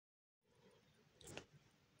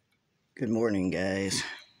Good morning, guys.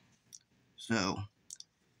 So,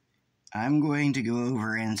 I'm going to go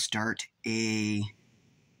over and start a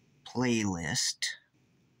playlist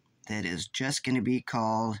that is just going to be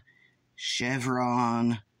called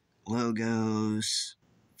Chevron Logos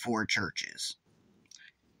for Churches.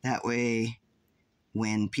 That way,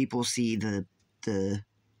 when people see the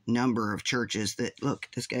number of churches that, look,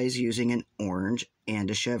 this guy's using an orange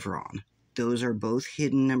and a chevron. Those are both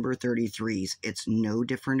hidden number 33s. It's no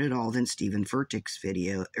different at all than Stephen Furtick's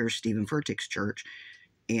video, or Stephen Furtick's church.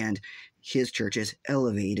 And his church is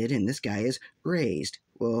elevated, and this guy is raised.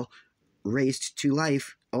 Well, raised to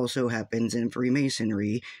life also happens in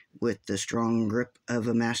Freemasonry with the strong grip of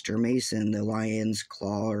a master mason, the lion's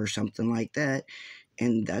claw or something like that.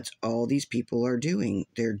 And that's all these people are doing.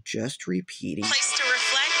 They're just repeating. Place to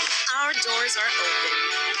reflect, our doors are open.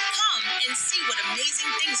 Come and see what amazing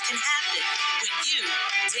things can happen when you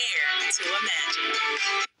dare to imagine.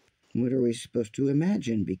 What are we supposed to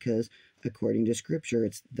imagine? Because according to scripture,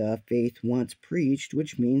 it's the faith once preached,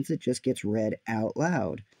 which means it just gets read out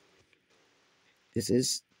loud. This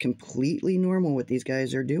is completely normal what these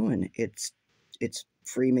guys are doing. It's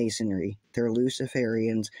Freemasonry. They're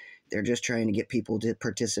Luciferians. They're just trying to get people to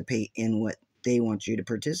participate in what they want you to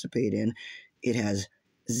participate in. It has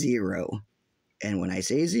zero. And when I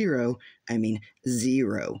say zero, I mean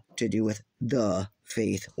zero to do with the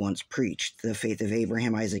faith once preached. The faith of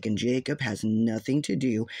Abraham, Isaac, and Jacob has nothing to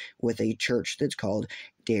do with a church that's called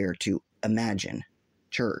Dare to Imagine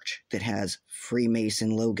Church that has Freemason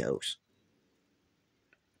logos.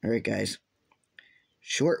 All right, guys.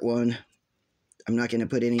 Short one. I'm not going to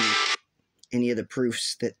put any of the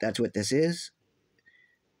proofs that that's what this is.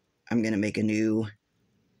 I'm going to make a new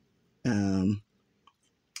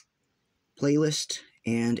playlist,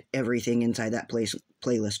 and everything inside that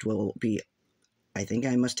playlist will be, I think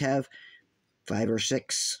I must have 5 or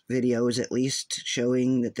 6 videos at least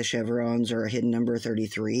showing that the chevrons are a hidden number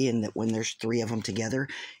 33, and that when there's 3 of them together,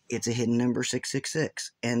 it's a hidden number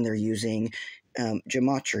 666. And they're using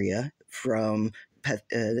gematria from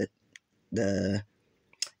the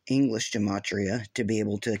English gematria to be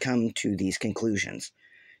able to come to these conclusions.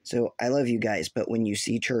 So I love you guys, but when you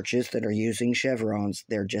see churches that are using chevrons,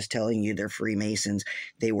 they're just telling you they're Freemasons,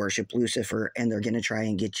 they worship Lucifer, and they're going to try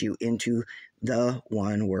and get you into the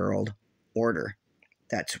one world order.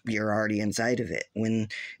 You're already inside of it. When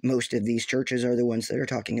most of these churches are the ones that are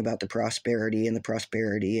talking about the prosperity,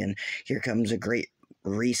 and here comes a great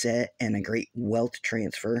reset and a great wealth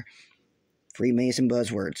transfer. Freemason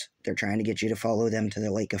buzzwords. They're trying to get you to follow them to the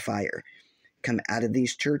lake of fire. Come out of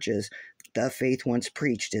these churches. The faith once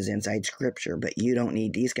preached is inside Scripture, but you don't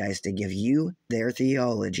need these guys to give you their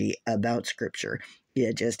theology about Scripture.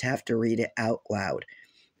 You just have to read it out loud.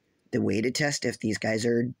 The way to test if these guys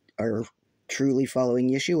are truly following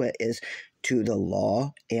Yeshua is to the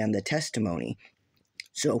law and the testimony.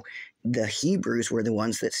 So the Hebrews were the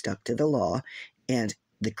ones that stuck to the law, and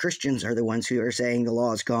the Christians are the ones who are saying the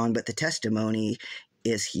law is gone, but the testimony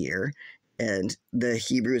is here. And the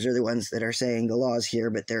Hebrews are the ones that are saying the law is here,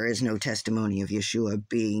 but there is no testimony of Yeshua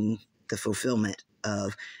being the fulfillment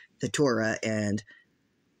of the Torah, and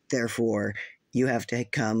therefore you have to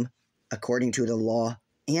come according to the law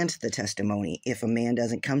and the testimony. If a man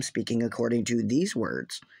doesn't come speaking according to these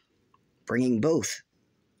words, bringing both,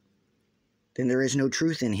 then there is no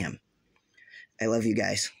truth in him. I love you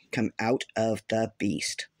guys. Come out of the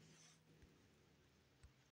beast.